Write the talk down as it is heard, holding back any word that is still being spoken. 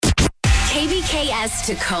KBKS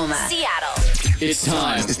Tacoma, Seattle. It's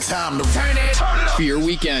time. It's time to turn it up for your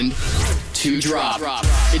weekend to drop.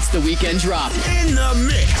 It's the weekend drop in the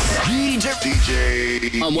mix.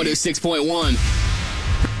 DJ on 106.1.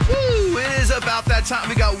 Woo, it is about that time.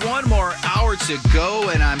 We got one more hour to go,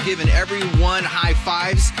 and I'm giving everyone high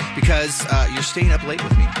fives because you're staying up late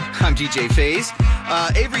with me. I'm DJ FaZe.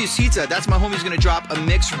 Avery Usita, that's my homie, who's going to drop a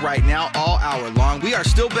mix right now all hour long. We are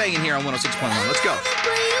still banging here on 106.1. Let's go.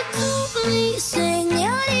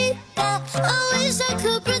 I wish I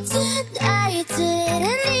could pretend I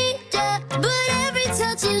didn't need ya, but every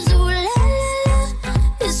touch is ooh la la la,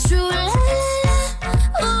 it's true la la la.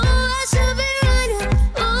 Oh, I should be running.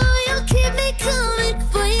 Oh, you keep me coming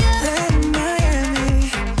for ya. In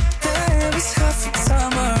Miami, there was half a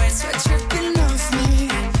summer rain, sweat dripping off me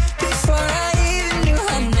before I even knew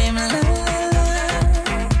her name. La la la,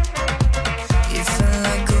 you feel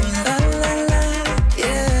like ooh la la la,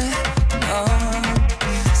 yeah, no.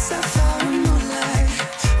 Sapphire moonlight,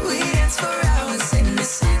 we dance for hours in the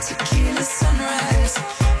same tequila sunrise.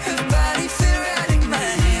 Her body fit right in my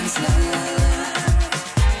hands, la la la.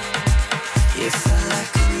 You feel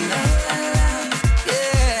like ooh la la la,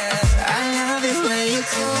 yeah. I love it when you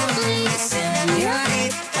call me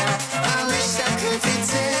señorita. I wish I could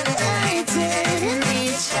pretend I didn't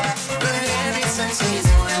need ya, but every time she's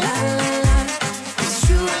ooh la la la, it's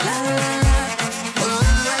true la la la. Oh,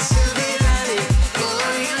 I should be running. Oh,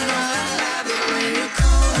 you know I love it when you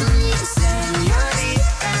call me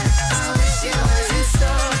señorita. I wish it wasn't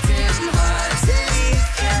so damn hard to leave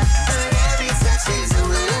ya, but every touch is ooh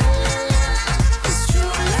la la la, it's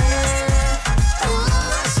true la la la. Oh,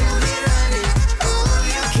 I should be running. Oh,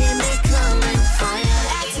 you keep me coming for ya.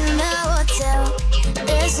 Back in the hotel,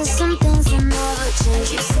 there's just some things that never change.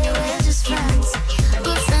 You say we're just friends,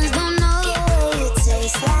 but friends don't know the way it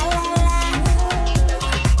tastes. La la la.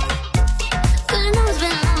 But I know it's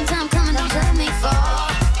been a long time coming, don't let me fall.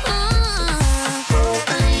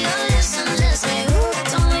 But your lips are just me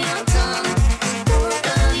hooked on your tongue.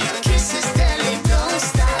 Girl, your kisses deadly, don't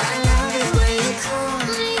stop. I love it when you call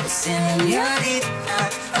me señorita.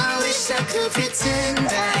 I wish I could pretend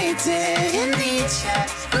I didn't need ya,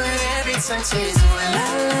 but every touch is ooh la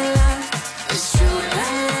la la, it's true la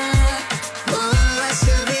la la. Oh, I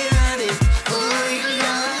should be running. Oh, you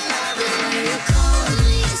know I love it when you call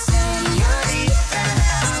me señorita.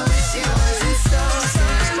 I wish it wasn't so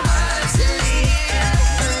damn hard to leave ya,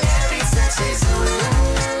 but every touch is ooh la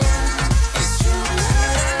la la, it's true la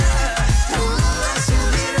la la. Oh, I should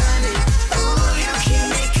be running. Oh, you keep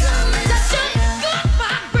me coming. Such a good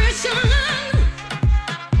vibration.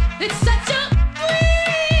 It's such a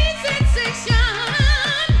sweet sensation.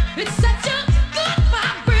 It's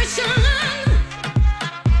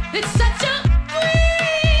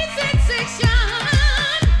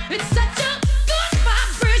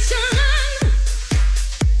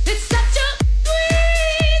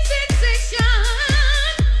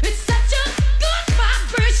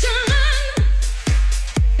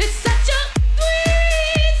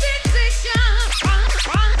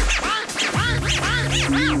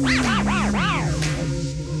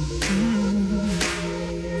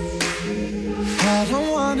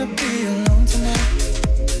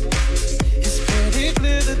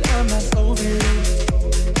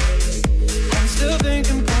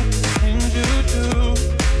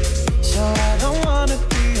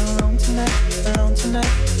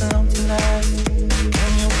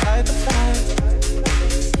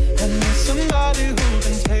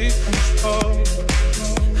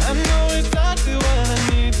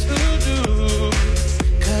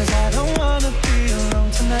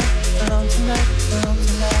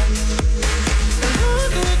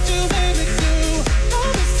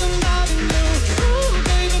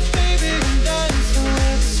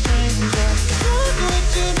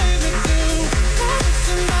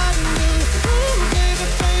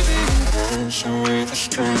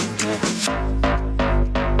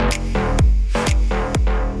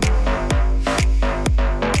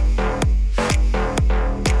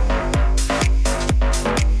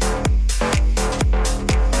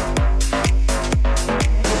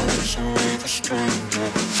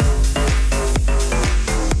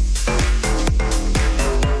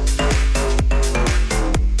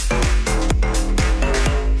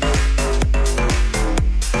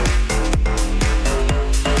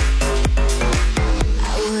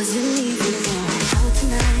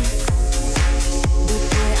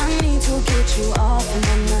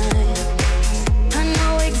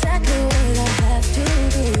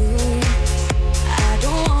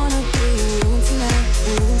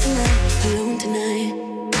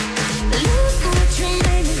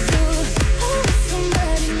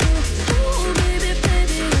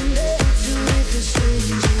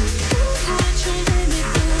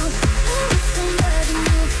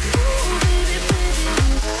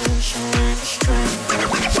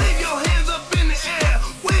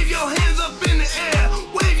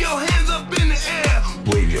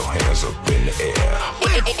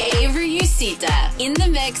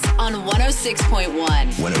mix on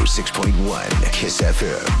 106.1. 106.1 Kiss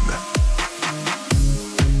FM.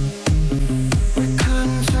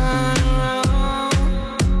 Couldn't turn around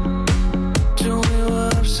till we were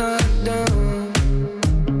upside down.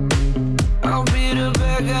 I'll be the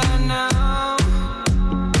bad guy now,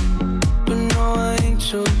 but no, I ain't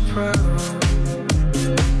too proud.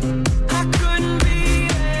 I couldn't be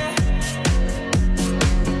there,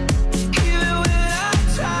 even when I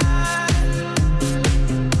tried.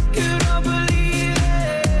 You don't believe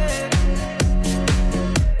it.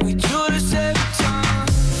 We do this every time.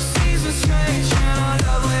 Seasons change and our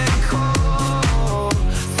love went cold.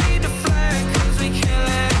 Feed the flag 'cause we can't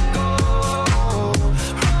let it go.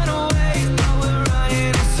 Run away, but we're running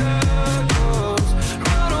in circles.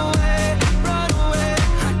 Run away,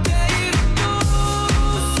 I dare you to go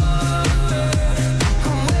somewhere.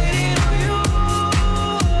 I'm waiting on you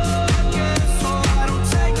again, so I don't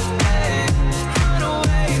take it back. Run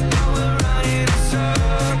away, but we're running in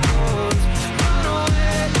circles. Run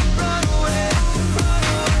away,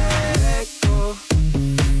 let go.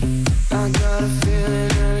 I got a feeling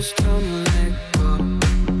that it's time to let go.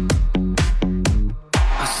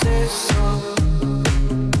 I said so.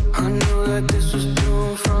 I knew that this was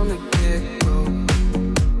doomed from the get-go.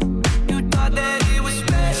 You thought that it was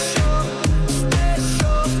special,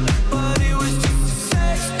 but it was just a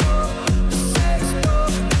sex doll,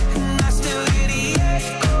 and I still hear the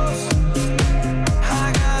echoes.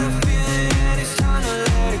 I got a feeling that it's time to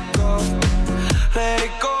let it go. Let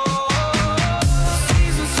it go.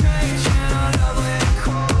 Seasons change and our love went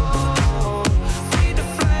cold. Feed the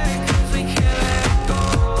flag 'cause we can't let it go.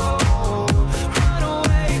 Run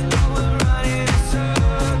away, but we're running in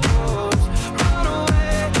circles. Run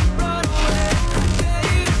away, I dare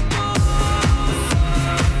you to go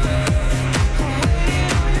somewhere. I'm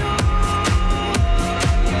waiting on you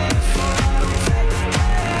again, so I don't take it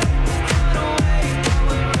back. Run away, but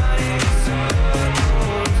we're running in circles.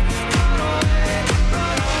 Run away,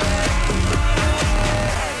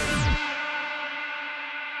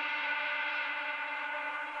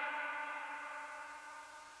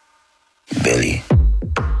 Billy.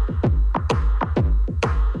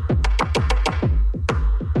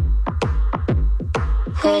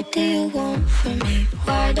 What do you want from me?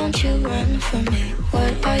 Why don't you run from me?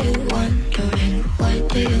 What are you wondering? What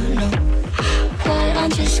do you know? Why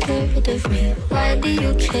aren't you scared of me? Why do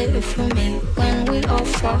you care for me? When we all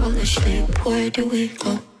fall asleep, where do we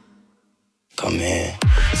go? Come here.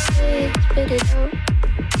 Say it, spit it out.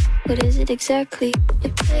 What is it exactly?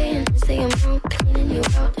 You're playing, say I'm out, cleaning you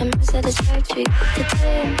out. Am I satisfactory?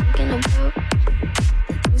 Today I'm thinking about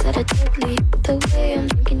the things that are deadly. The way I'm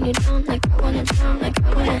drinking you down, like I wanna drown, like I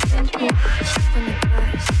wanna end me. Step on the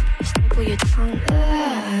glass, staple your tongue.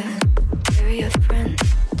 Bury your friend,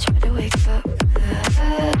 try to wake up.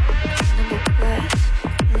 Number glass,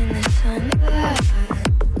 in the sun.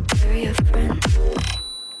 Bury your friend.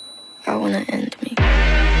 I wanna end me.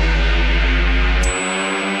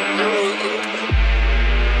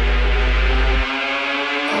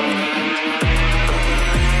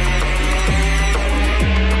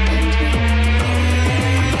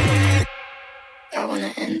 I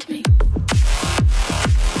wanna end me.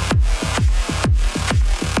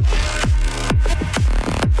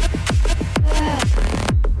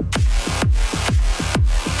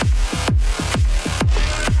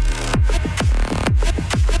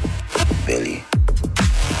 Billy.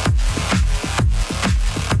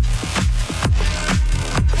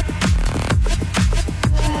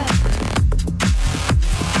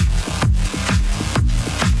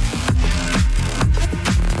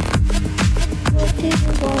 What do you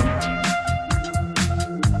want?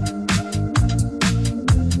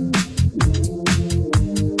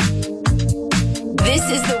 This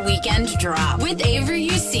is the Weekend Drop with Avery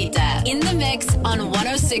Usita in the mix on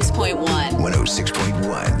 106.1.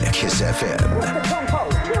 106.1 Kiss FM.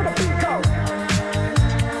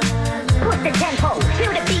 Push the tempo,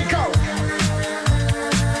 feel the beat go.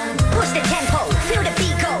 Push the tempo, feel the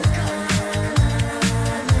beat go.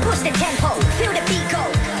 Push the tempo, feel the beat go.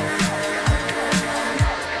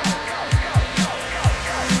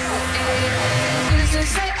 Innocent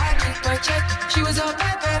say I keep her check. She was a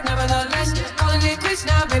bad bad, nevertheless. Calling it quits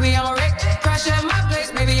now, baby, I'm a wreck. Crash at my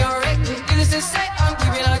place, maybe you're a wreck. Innocent say I'm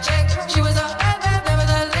keeping her check. She was a bad bad,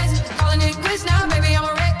 nevertheless. Calling it quits now, baby, I'm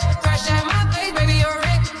a wreck. Crash at my place, baby, you're a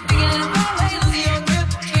wreck. Digging in the hallway, losing your grip.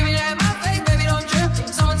 Screaming at my face, baby, don't trip.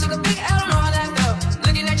 Someone took a big L, don't know how that felt.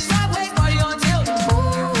 Looking at you sideways, body on tilt.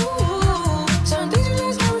 Ooh, some things you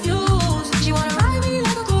just confuse. She wanna ride me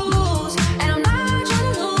like a cruise, and I'm not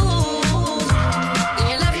trying to lose. Then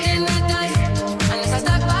you're left in the dust, unless I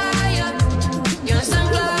stuck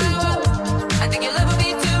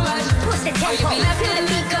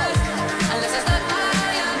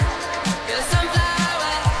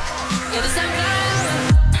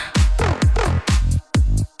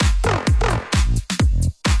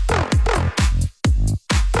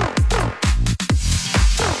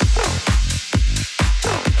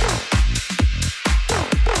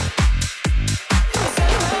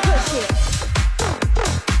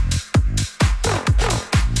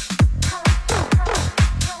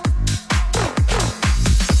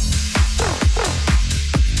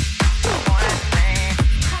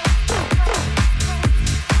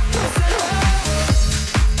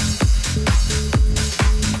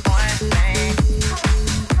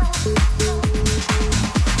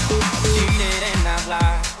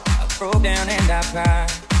cry.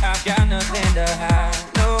 I've got nothing to hide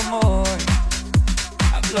no more.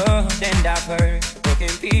 I've loved and I've hurt, broken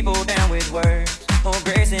people down with words. More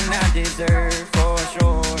grace than I deserve, for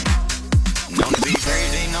sure. Known to be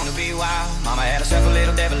crazy, known to be wild. Mama had herself a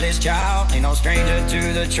little devilish child. Ain't no stranger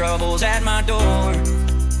to the troubles at my door.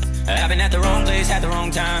 I've been at the wrong place, at the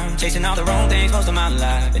wrong time, chasing all the wrong things most of my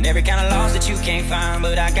life. And every kind of loss that you can't find.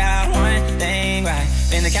 But I got one thing right.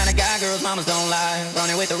 Been the kind of guy girls mamas don't lie.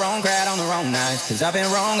 Running with the wrong crowd on the wrong nights. Cause I've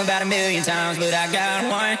been wrong about 1,000,000 times. But I got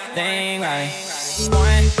one thing right.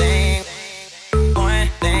 One thing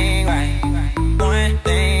right. One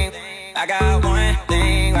thing, I got one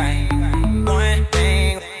thing right. One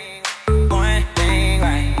thing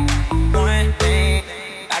right. One thing,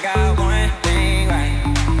 I got one thing right.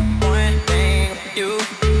 One thing, you,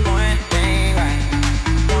 one thing right.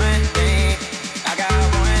 One thing, I got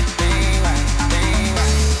one thing right. Thing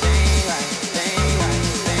right, thing right, thing right,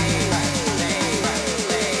 thing right, thing right,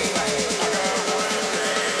 thing right.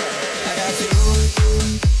 I got you.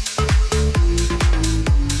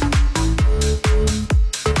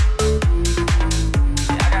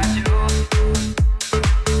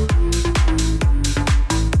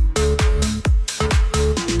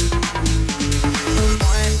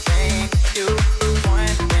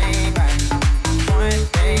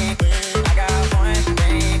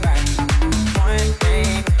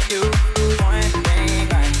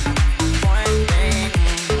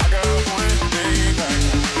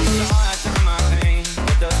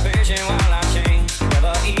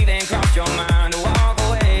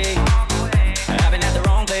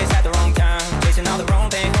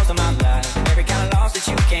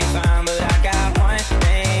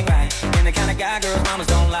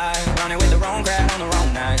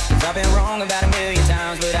 I've been wrong about 1,000,000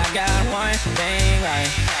 times, but I got one thing right.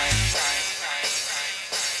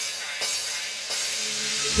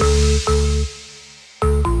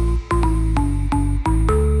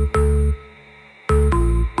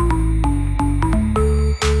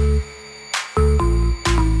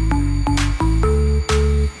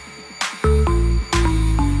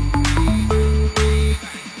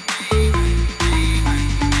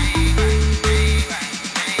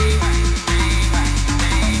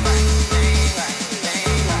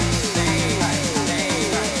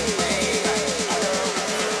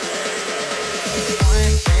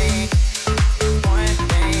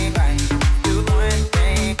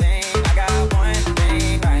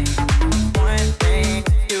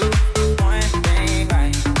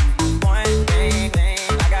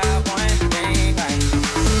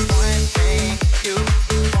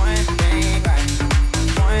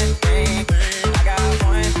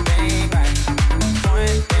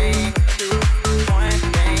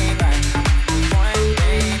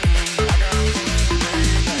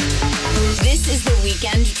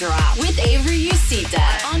 Drop with Avery Usita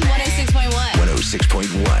on 106.1.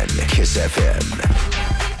 106.1 Kiss FM.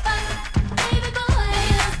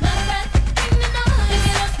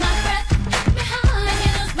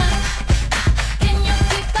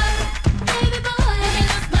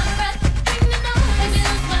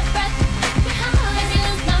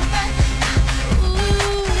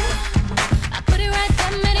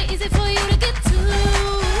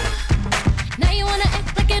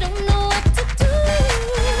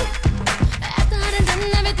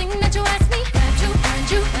 Everything that you ask me, got you,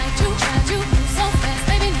 find you, like you, tried you, so fast.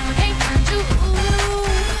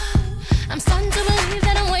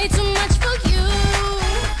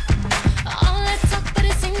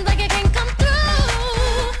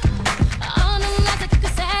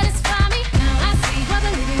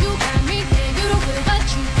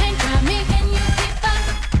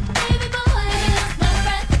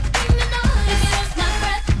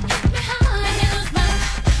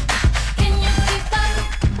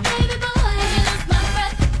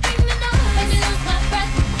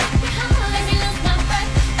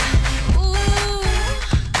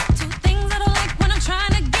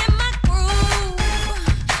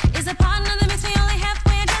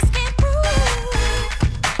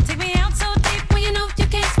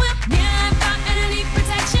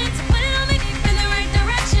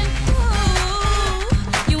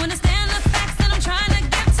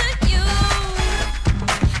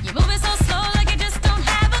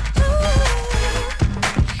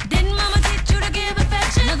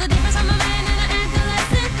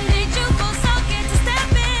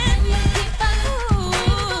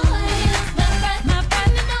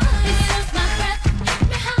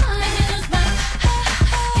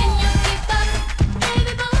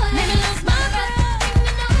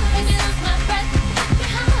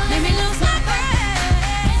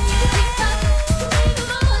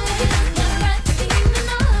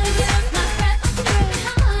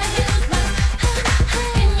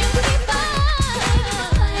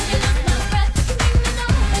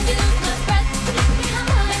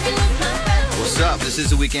 is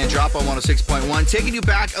the Weekend Drop on 106.1. Taking you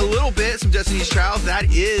back a little bit, some Destiny's Child. That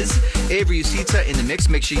is Avery Usita in the mix.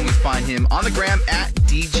 Make sure you find him on the gram at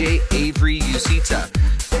DJ Avery Usita.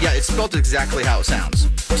 Yeah, it's spelled exactly how it sounds.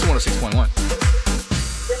 It's 106.1.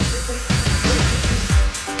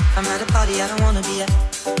 I'm at a party I don't wanna be at,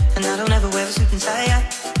 and I don't ever wear a suit and tie.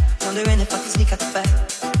 Wondering if I can sneak out the back.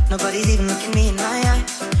 Nobody's even looking me in my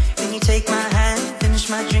eyes. When you take my hand, finish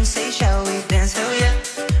my drink, say shall we dance? Hell yeah.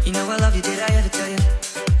 You know I love you, did I ever tell you?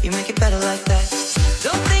 You make it better like that.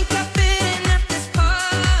 Don't think I fit in at this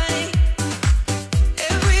party.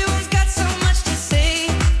 Everyone's got so much to say.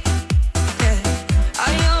 Yeah,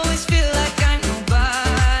 I always feel like I'm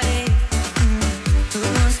nobody. Who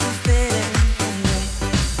wants to fit in?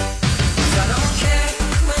 I don't care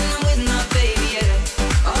when I'm with my baby,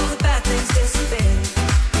 yeah. All the bad things disappear.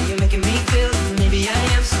 You're making me feel that maybe I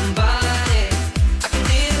am somebody. I can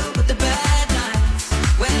deal with the bad nights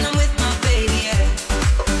when I'm with my baby, yeah.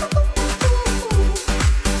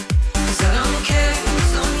 'Cause I don't care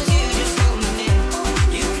as long as you just hold me near.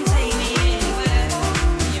 You can take me anywhere.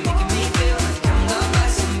 You're making me feel like I'm loved by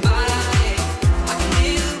somebody. I can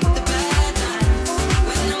deal with the bad nights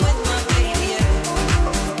when I'm with my baby, yeah.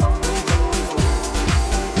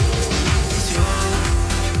 It's you,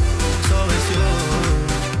 so it's you.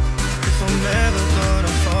 If I'm ever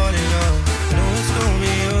gonna fall in love, I know it's gonna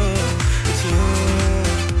be you. It's you,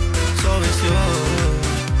 so it's you.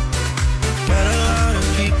 Met a lot of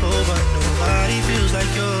people, but nobody feels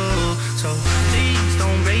like you. So please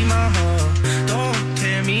don't break my heart, don't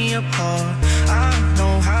tear me apart. I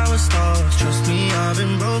know how it starts, trust me, I've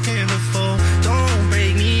been broken before. Don't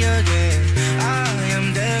break me again, I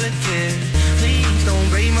am delicate. Please don't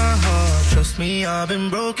break my heart, trust me, I've been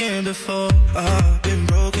broken before. I've been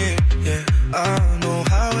broken, yeah. I know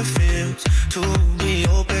how it feels to be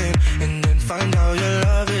open and then find out your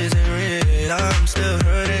love isn't real. I'm still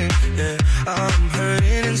hurting, yeah. I'm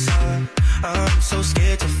hurting inside. I'm so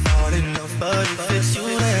scared to fall in love, but if it's you,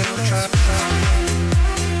 then I'll try.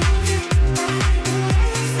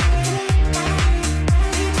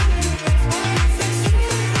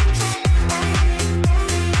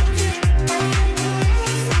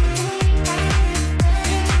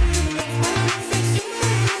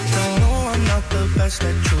 Don't know I'm not the best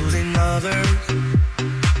at choosing others.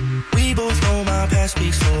 We both know my past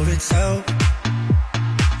speaks for itself.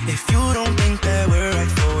 If you don't think that we're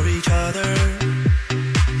right for each other,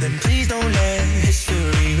 then please don't let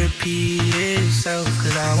history repeat itself.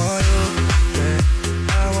 'Cause I want you, yeah.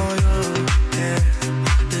 I want you, yeah.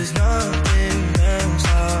 There's nothing else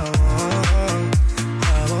I want.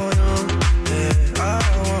 I want you, yeah. I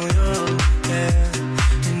want you,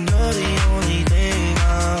 yeah. And you're the only thing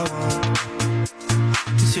I want.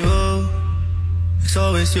 It's you, it's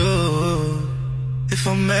always you. If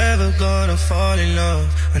I'm ever gonna fall in love,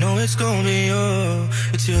 I know it's gonna be you.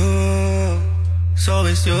 It's you, so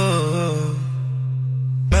it's you.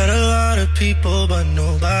 Met a lot of people, but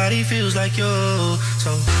nobody feels like you.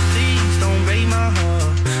 So please don't break my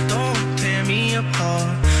heart, don't tear me apart.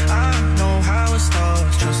 I know how it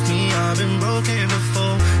starts, trust me, I've been broken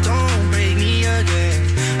before. Don't break me again,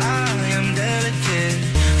 I am delicate.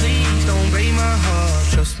 Please don't break my heart,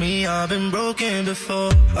 trust me, I've been broken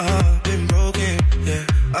before. I've been broken, yeah.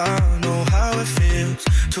 I know how it feels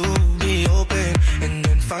to be open and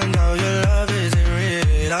then find out your love isn't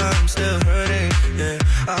real. I'm still hurting, yeah.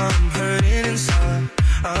 I'm hurting inside.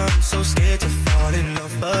 I'm so scared to fall in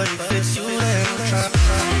love, but if it's you, then I'll try.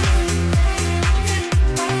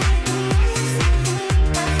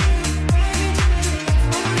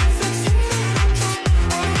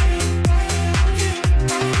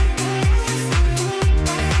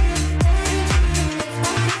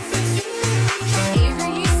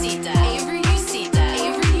 Avery Usita, Avery Usita,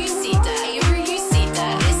 Avery Usita, Avery Usita.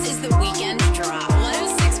 This is the Weekend Drop.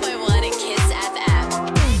 106.1 at Kiss FM.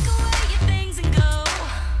 Take away your things and go.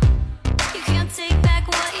 You can't take back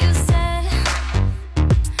what you said.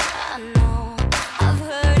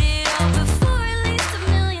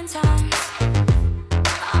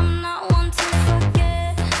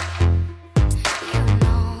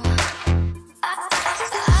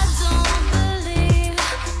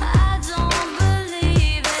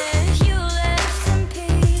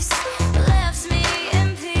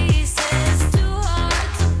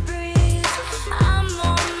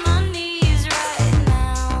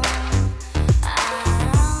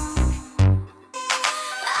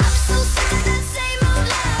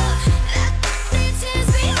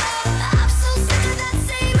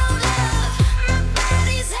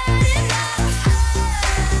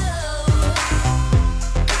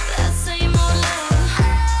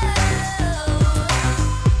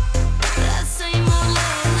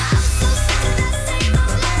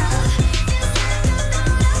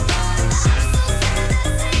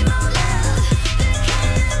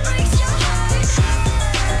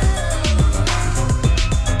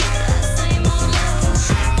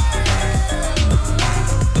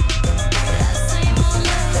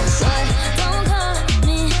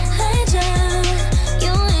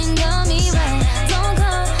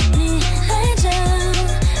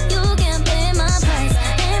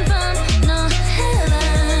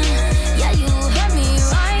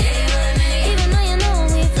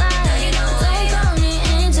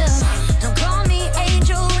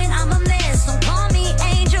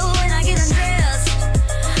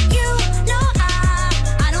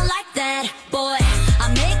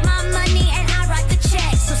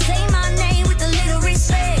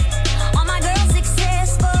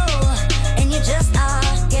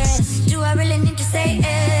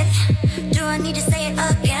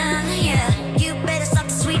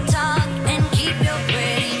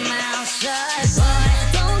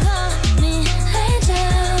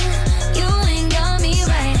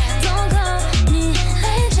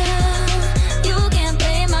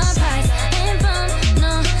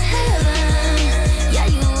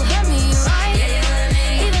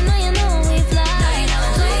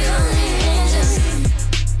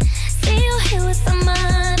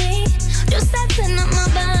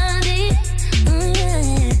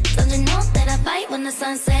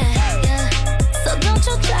 sunset. Yeah. So don't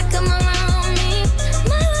you try come around me.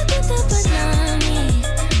 My life with the banana.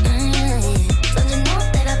 So you know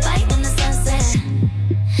that I fight when the sun sets.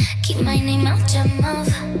 Keep my name out your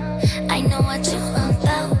mouth. I know what you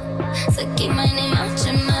about. So keep my name out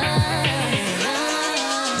your mouth.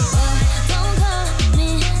 Don't call me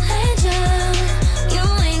angel. You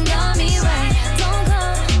ain't got me right. Don't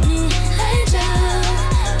call me angel.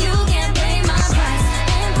 You can't pay my price.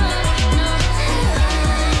 Ain't put no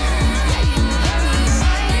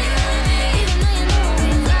even though you know we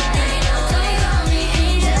fly. Don't call me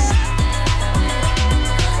angel.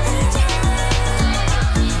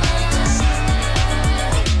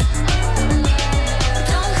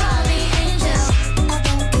 Don't call me angel. I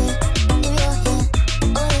don't care if you're here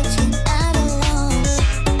or if you're not alone.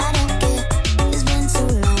 I don't care, it's been too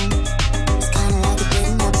long. It's kinda like a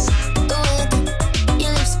kidnap. The way that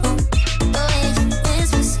your lips move, the way you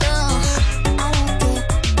whisper slow. I don't care,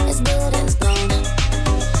 it's good and it's gone.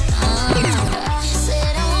 I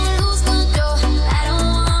said I won't lose control, I don't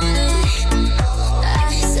want it.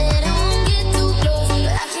 I said I won't get too close,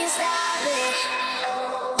 but I can't stop it.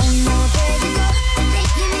 Oh no, baby, go,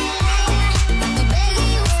 making me liar. I'm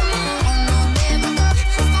begging you for more. Oh no, baby, go,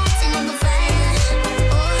 starting up a fire.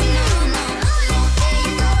 Oh no, no, there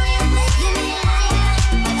you go, you're making me liar.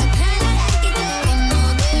 I kinda like it though. Oh no,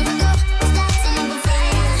 baby, go, starting up a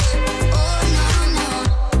fire. Oh no,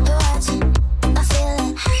 you're watching, I feel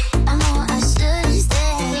it. I know I shouldn't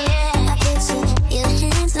stay. I picture your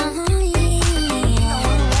hands on me.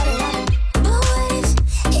 But what if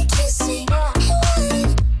you kiss me? I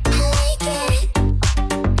like it,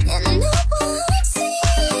 and no one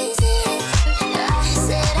sees it. I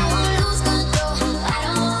said I won't lose control, I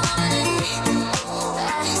don't want it.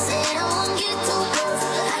 I said I won't get too close,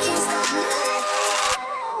 but I can't stop it.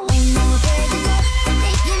 Oh no, baby, go,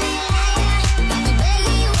 making me liar. I'm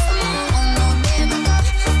begging you for more. Oh no, baby, go,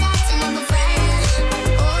 starting up a fire.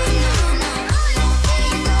 Oh no, there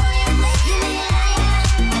you go, you're making me liar.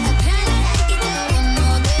 I kinda like it though. Oh no,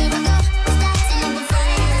 baby, go, starting up a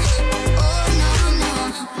fire. Oh no,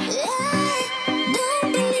 yeah. Don't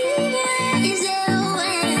believe what you say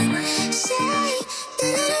when I say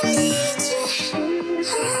that I don't need you.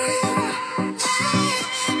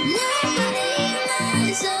 Nobody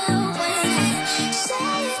lies when I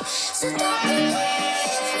say it, so don't believe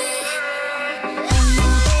me. Oh no,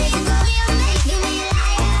 there you go, you're making me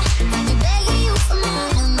liar. I'm begging you for more.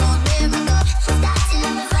 Oh no, baby, go, starting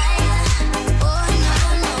up a fire. Oh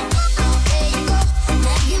no, there you go,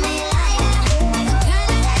 making me liar. I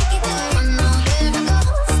kinda like it though. Oh no, baby, go,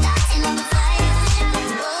 starting up a fire.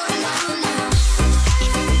 Oh no,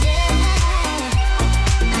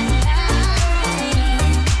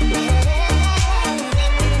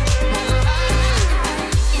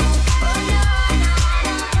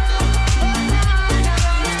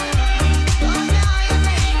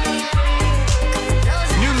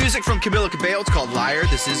 New music from Camila Cabello. It's called Liar.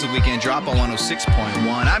 This is the Weekend Drop on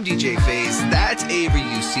 106.1. I'm DJ FaZe. That's Avery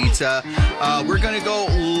Usita. We're going to go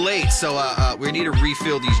late, so we need to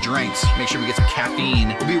refill these drinks. Make sure we get some caffeine.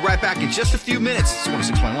 We'll be right back in just a few minutes. It's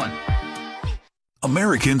 106.1.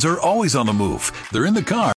 Americans are always on the move. They're in the car,